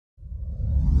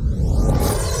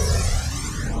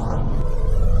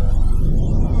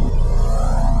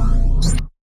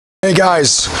Hey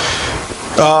guys,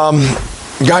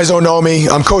 you guys don't know me.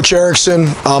 I'm Coach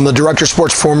Ericksen. I'm the Director of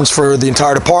Sports Performance for the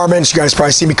entire department. You guys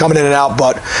probably see me coming in and out,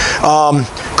 but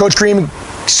Coach Green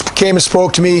came and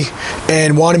spoke to me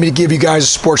and wanted me to give you guys a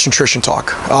sports nutrition talk.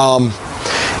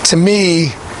 To me,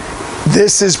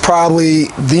 this is probably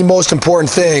the most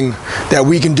important thing that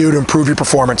we can do to improve your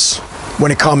performance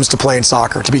when it comes to playing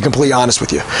soccer, to be completely honest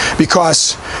with you.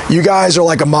 Because you guys are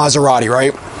like a Maserati,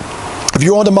 right? If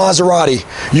you own the Maserati,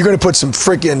 you're going to put some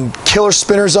freaking killer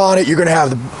spinners on it. You're going to have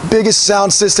the biggest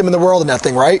sound system in the world in that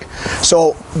thing, right?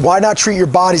 So why not treat your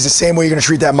bodies the same way you're going to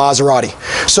treat that Maserati?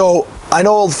 So I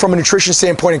know from a nutrition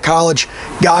standpoint in college,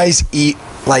 guys eat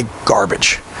like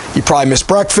garbage. You probably miss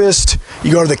breakfast.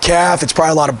 You go to the calf, it's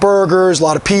probably a lot of burgers, a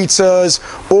lot of pizzas,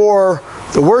 or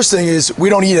the worst thing is we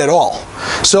don't eat at all.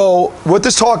 So what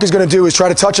this talk is going to do is try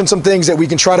to touch on some things that we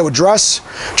can try to address,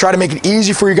 try to make it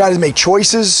easy for you guys to make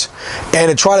choices, and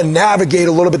to try to navigate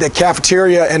a little bit that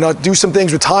cafeteria and do some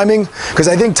things with timing, because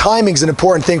I think timing is an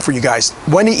important thing for you guys.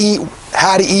 When to eat,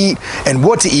 how to eat, and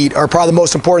what to eat are probably the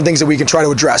most important things that we can try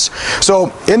to address.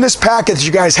 So in this packet that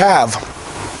you guys have,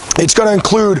 it's going to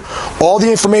include all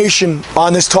the information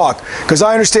on this talk, because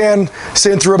I understand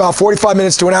sitting through about 45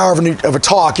 minutes to an hour of a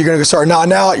talk, you're going to start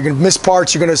nodding out, you're going to miss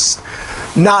parts, you're going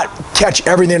to not catch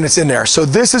everything that's in there. So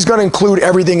this is going to include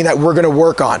everything that we're going to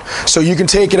work on, so you can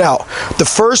take it out. The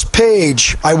first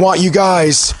page I want you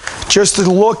guys just to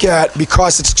look at,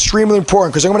 because it's extremely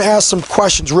important, because I'm going to ask some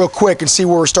questions real quick and see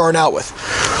where we're starting out with.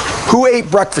 Who ate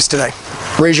breakfast today?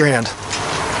 Raise your hand.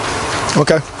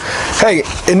 Okay. Hey,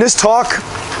 in this talk,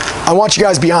 I want you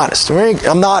guys to be honest.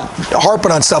 I'm not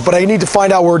harping on stuff, but I need to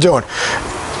find out what we're doing.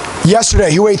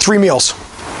 Yesterday, who ate 3 meals?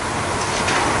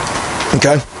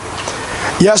 Okay.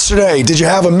 Yesterday, did you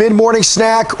have a mid-morning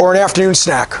snack or an afternoon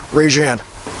snack? Raise your hand.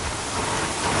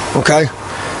 Okay.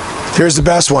 Here's the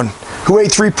best one. Who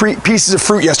ate 3 pieces of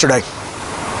fruit yesterday?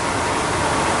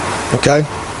 Okay.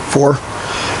 4.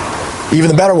 Even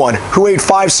the better one. Who ate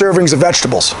 5 servings of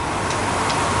vegetables?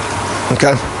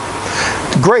 Okay.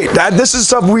 Great. This is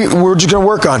stuff we're just going to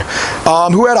work on.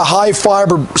 Who had a high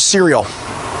fiber cereal?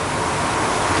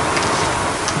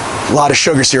 A lot of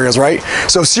sugar cereals, right?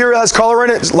 So cereal has color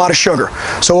in it, it's a lot of sugar.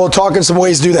 So we'll talk in some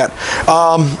ways to do that.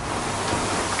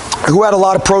 Who had a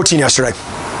lot of protein yesterday?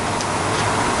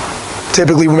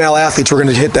 Typically male athletes, we're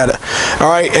going to hit that. All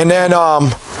right. And then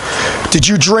did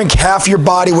you drink half your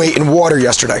body weight in water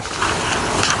yesterday?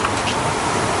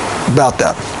 About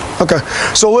that. Okay,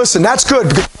 so listen, that's good,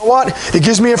 because you know what? It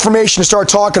gives me information to start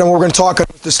talking, and we're going to talk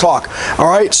about this talk. All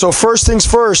right, so first things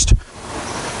first,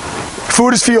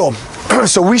 food is fuel.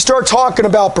 So we start talking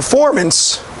about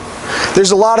performance,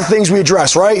 there's a lot of things we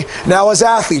address, right? Now as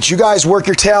athletes, you guys work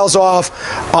your tails off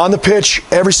on the pitch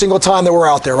every single time that we're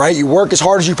out there, right? You work as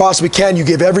hard as you possibly can. You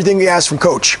give everything you ask from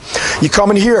coach. You come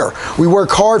in here, we work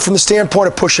hard from the standpoint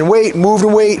of pushing weight,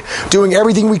 moving weight, doing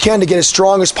everything we can to get as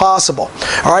strong as possible.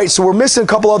 All right, so we're missing a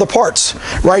couple other parts,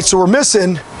 right? So we're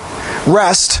missing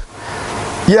rest.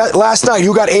 Yeah, last night,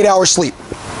 who got 8 hours sleep?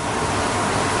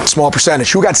 Small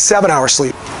percentage. Who got 7 hours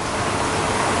sleep?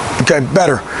 Okay,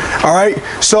 better. All right,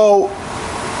 so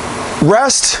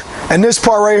rest, and this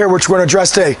part right here, which we're going to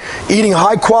address today, eating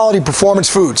high quality performance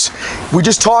foods. We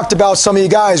just talked about some of you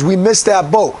guys, we missed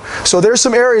that boat. So there's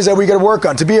some areas that we got to work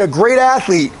on. To be a great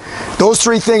athlete, those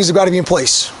 3 things have got to be in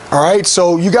place. All right,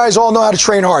 so you guys all know how to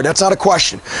train hard, that's not a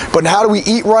question. But how do we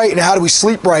eat right and how do we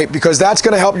sleep right? Because that's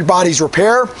going to help your body's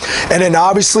repair, and then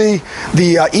obviously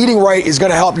the eating right is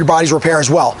going to help your body's repair as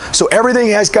well. So everything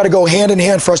has got to go hand in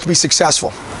hand for us to be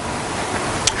successful.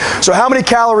 So how many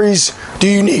calories do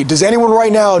you need? Does anyone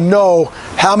right now know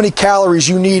how many calories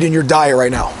you need in your diet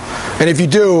right now? And if you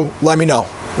do, let me know.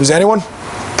 Does anyone?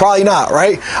 Probably not,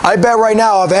 right? I bet right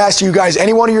now I've asked you guys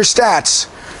any one of your stats,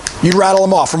 you'd rattle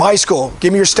them off from high school.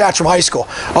 Give me your stats from high school.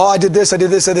 Oh, I did this, I did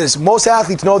this, I did this. Most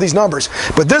athletes know these numbers,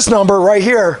 but this number right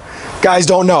here, guys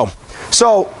don't know.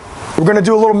 So we're going to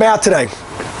do a little math today.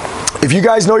 If you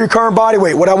guys know your current body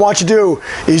weight, what I want you to do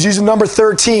is use the number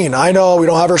 13. I know we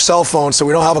don't have our cell phones, so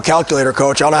we don't have a calculator,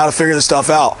 coach. I don't know how to figure this stuff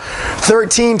out.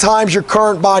 13 times your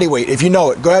current body weight, if you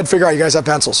know it. Go ahead and figure out. You guys have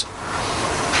pencils.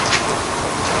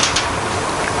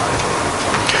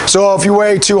 So if you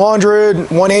weigh 200,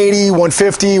 180,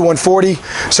 150, 140,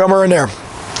 somewhere in there.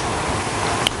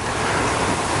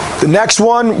 The next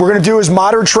one we're going to do is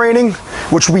moderate training,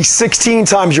 which will be 16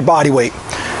 times your body weight.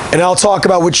 And I'll talk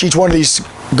about which each one of these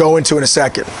go into in a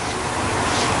second.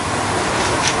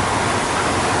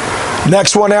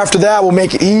 Next one after that, we'll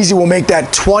make it easy. We'll make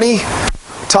that 20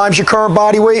 times your current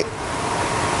body weight.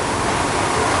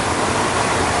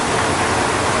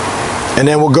 And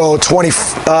then we'll go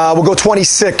 26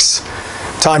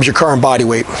 times your current body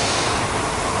weight.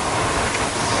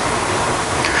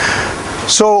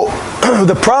 So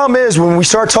the problem is when we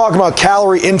start talking about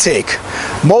calorie intake,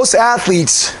 most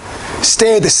athletes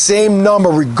stay at the same number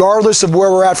regardless of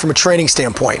where we're at from a training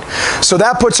standpoint. So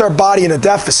that puts our body in a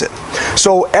deficit.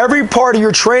 So every part of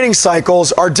your training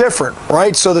cycles are different,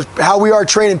 right? So how we are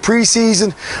training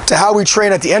preseason to how we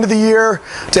train at the end of the year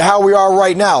to how we are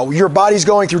right now. Your body's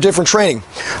going through different training.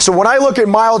 So when I look at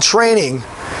mild training,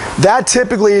 that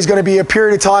typically is going to be a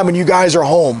period of time when you guys are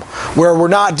home, where we're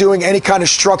not doing any kind of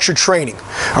structured training.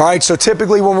 All right, so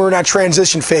typically when we're in that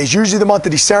transition phase, usually the month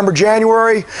of December,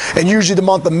 January, and usually the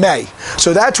month of May.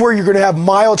 So that's where you're going to have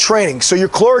mild training. So your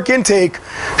caloric intake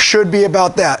should be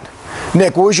about that.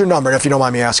 Nick, what was your number, if you don't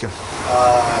mind me asking? For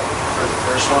the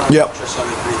first one, yep. Just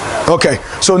under 3,000. Okay,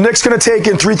 so Nick's going to take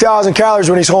in 3,000 calories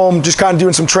when he's home, just kind of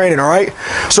doing some training, all right?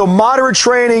 So moderate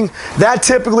training, that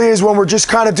typically is when we're just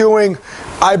kind of doing,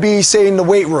 I'd be saying the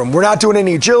weight room. We're not doing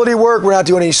any agility work, we're not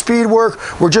doing any speed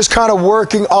work, we're just kind of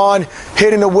working on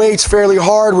hitting the weights fairly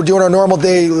hard. We're doing our normal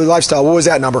daily lifestyle. What was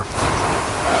that number?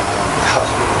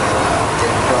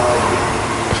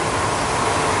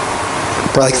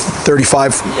 Probably like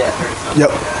 35? Yeah, 35.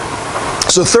 Yep.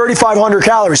 So 3,500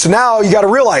 calories. So now you got to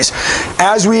realize,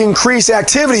 as we increase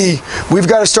activity, we've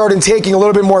got to start intaking a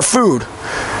little bit more food.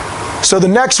 So the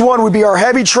next one would be our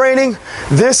heavy training.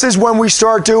 This is when we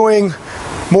start doing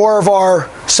more of our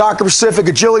soccer-specific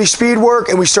agility speed work,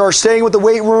 and we start staying with the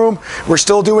weight room. We're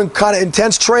still doing kind of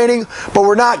intense training, but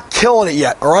we're not killing it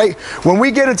yet, all right? When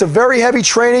we get into very heavy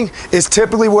training, is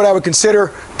typically what I would consider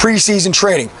preseason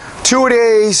training.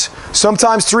 2-a-days,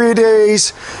 sometimes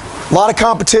 3-a-days. A lot of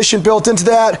competition built into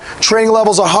that. Training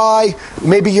levels are high.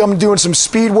 Maybe I'm doing some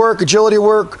speed work, agility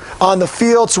work on the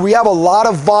field. So we have a lot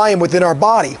of volume within our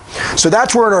body. So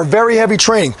that's where in our very heavy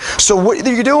training. So what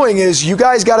you're doing is you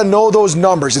guys got to know those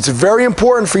numbers. It's very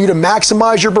important for you to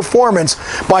maximize your performance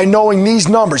by knowing these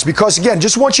numbers. Because again,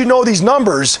 just once you know these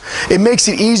numbers, it makes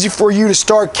it easy for you to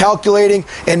start calculating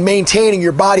and maintaining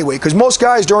your body weight. Because most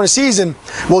guys during the season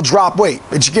will drop weight.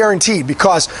 It's guaranteed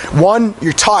because one,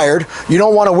 you're tired. You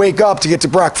don't want to wake up to get to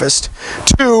breakfast.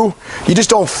 2, you just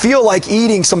don't feel like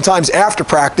eating sometimes after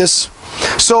practice.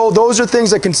 So those are things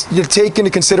that you take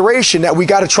into consideration that we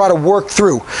got to try to work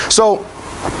through. So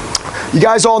you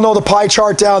guys all know the pie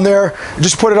chart down there.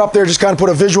 Just put it up there, just kind of put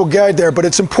a visual guide there. But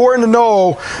it's important to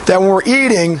know that when we're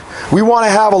eating, we want to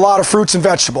have a lot of fruits and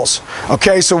vegetables.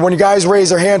 Okay, so when you guys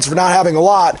raise their hands for not having a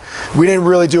lot, we didn't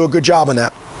really do a good job on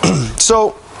that.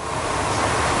 So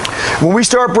when we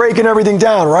start breaking everything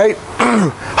down, right?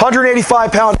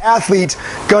 185-pound athlete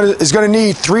is going to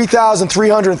need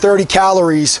 3,330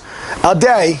 calories a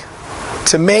day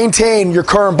to maintain your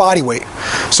current body weight.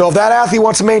 So if that athlete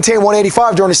wants to maintain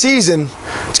 185 during the season,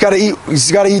 he's got to eat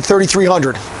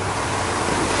 3,300.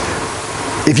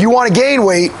 If you want to gain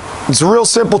weight, it's a real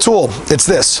simple tool. It's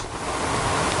this.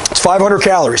 It's 500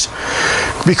 calories.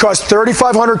 Because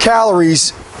 3,500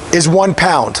 calories is 1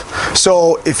 pound.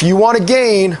 So if you want to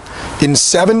gain in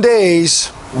 7 days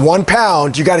 1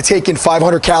 pound, you got to take in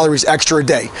 500 calories extra a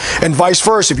day. And vice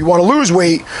versa. If you want to lose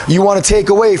weight, you want to take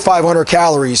away 500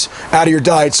 calories out of your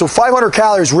diet. So 500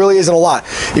 calories really isn't a lot.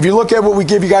 If you look at what we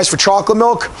give you guys for chocolate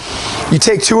milk, you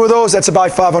take 2 of those, that's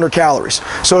about 500 calories.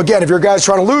 So again, if you're guys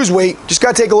trying to lose weight, just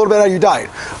got to take a little bit out of your diet.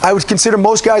 I would consider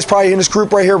most guys probably in this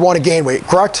group right here want to gain weight,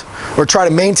 correct? Or try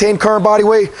to maintain current body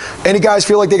weight. Any guys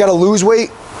feel like they got to lose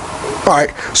weight? All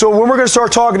right, so when we're going to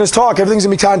start talking this talk, everything's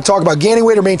going to be time to talk about gaining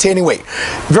weight or maintaining weight.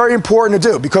 Very important to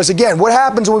do, because again, what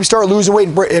happens when we start losing weight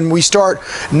and we start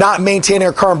not maintaining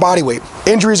our current body weight?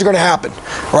 Injuries are going to happen,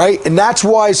 right? And that's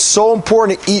why it's so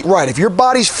important to eat right. If your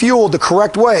body's fueled the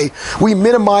correct way, we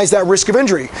minimize that risk of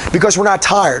injury because we're not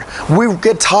tired. We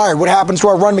get tired. What happens to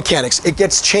our run mechanics? It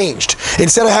gets changed.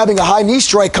 Instead of having a high knee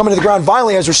strike coming to the ground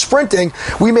violently as we're sprinting,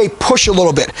 we may push a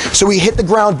little bit. So we hit the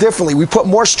ground differently. We put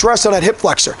more stress on that hip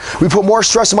flexor. We put more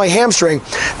stress on my hamstring.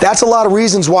 That's a lot of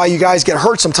reasons why you guys get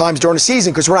hurt sometimes during the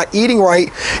season, because we're not eating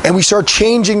right and we start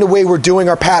changing the way we're doing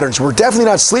our patterns. We're definitely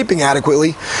not sleeping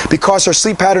adequately because our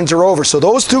sleep patterns are over. So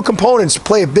those 2 components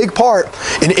play a big part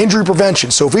in injury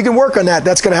prevention. So if we can work on that,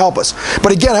 that's going to help us.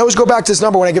 But again, I always go back to this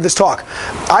number when I give this talk.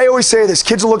 I always say this,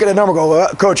 kids will look at a number and go,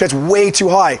 Coach, that's way too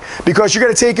high, because you're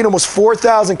going to take in almost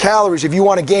 4,000 calories if you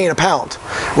want to gain a pound,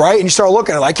 right? And you start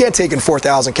looking at it, I can't take in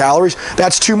 4,000 calories.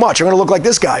 That's too much. I'm going to look like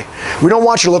this guy. We don't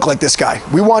want you to look like this guy.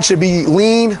 We want you to be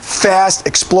lean, fast,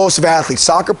 explosive athletes.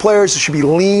 Soccer players should be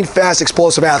lean, fast,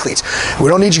 explosive athletes. We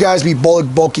don't need you guys to be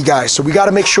bulky guys. So we got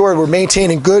to make sure we're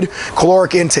maintaining good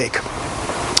caloric intake.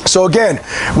 So again,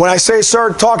 when I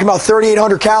start talking about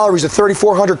 3,800 calories or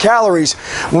 3,400 calories,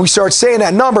 when we start saying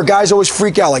that number, guys always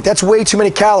freak out, like that's way too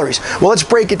many calories. Well, let's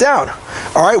break it down.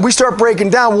 All right, we start breaking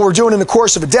down what we're doing in the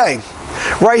course of a day.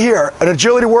 Right here, an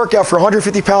agility workout for a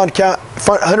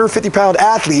 150-pound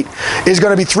athlete is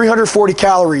going to be 340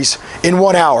 calories in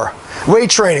 1 hour. Weight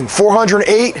training,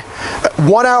 408.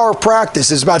 1 hour of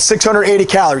practice is about 680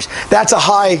 calories. That's a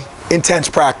high intense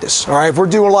practice. All right, if we're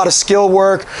doing a lot of skill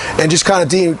work and just kind of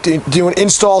doing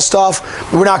install stuff,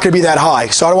 we're not going to be that high.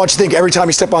 So I don't want you to think every time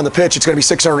you step on the pitch it's going to be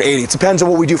 680. It depends on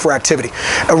what we do for activity.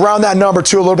 Around that number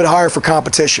too, a little bit higher for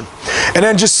competition. And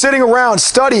then just sitting around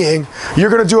studying, you're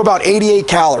going to do about 88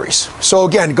 calories. So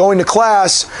again, going to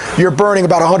class, you're burning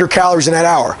about 100 calories in that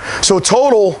hour. So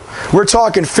total, we're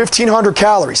talking 1,500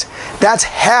 calories. That's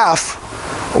half.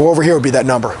 Over here would be that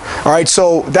number. All right,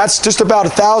 so that's just about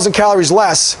 1,000 calories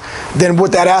less than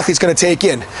what that athlete's going to take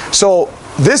in. So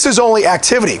this is only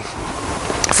activity.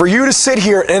 For you to sit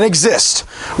here and exist,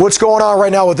 what's going on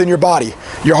right now within your body?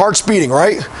 Your heart's beating,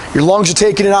 right? Your lungs are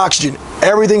taking in oxygen.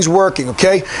 Everything's working,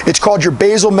 okay? It's called your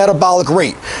basal metabolic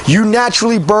rate. You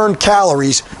naturally burn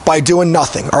calories by doing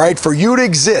nothing, all right? For you to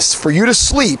exist, for you to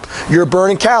sleep, you're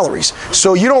burning calories.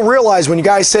 So you don't realize when you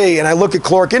guys say, and I look at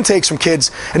caloric intakes from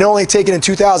kids, and they're only taking in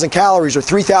 2,000 calories or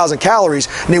 3,000 calories,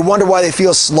 and they wonder why they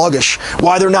feel sluggish,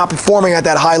 why they're not performing at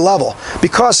that high level.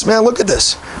 Because, man, look at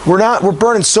this. We're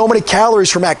burning so many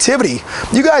calories from activity.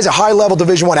 You guys are high-level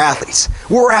Division I athletes.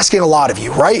 We're asking a lot of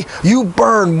you, right? You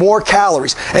burn more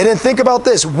calories. And then think about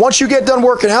this. Once you get done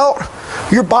working out,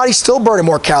 your body's still burning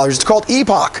more calories. It's called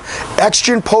EPOC,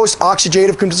 exogen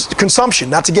post-oxidative consumption,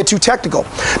 not to get too technical.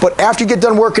 But after you get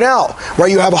done working out, right,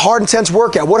 you have a hard, intense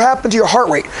workout, what happened to your heart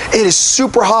rate? It is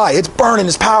super high. It's burning,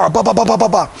 it's power, blah, blah, blah, blah, blah,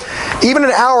 blah. Even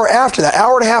an hour after that,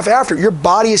 hour and a half after, your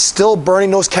body is still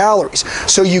burning those calories.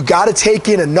 So you got to take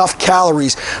in enough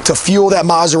calories to fuel that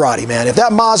Maserati, man. If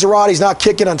that Maserati's not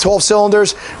kicking on 12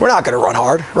 cylinders, we're not going to run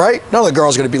hard, right? None of the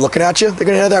girls are going to be looking at you. They're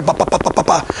going to hear that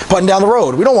putting down the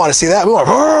road. We don't want to see that. We want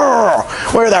to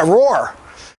hear that roar.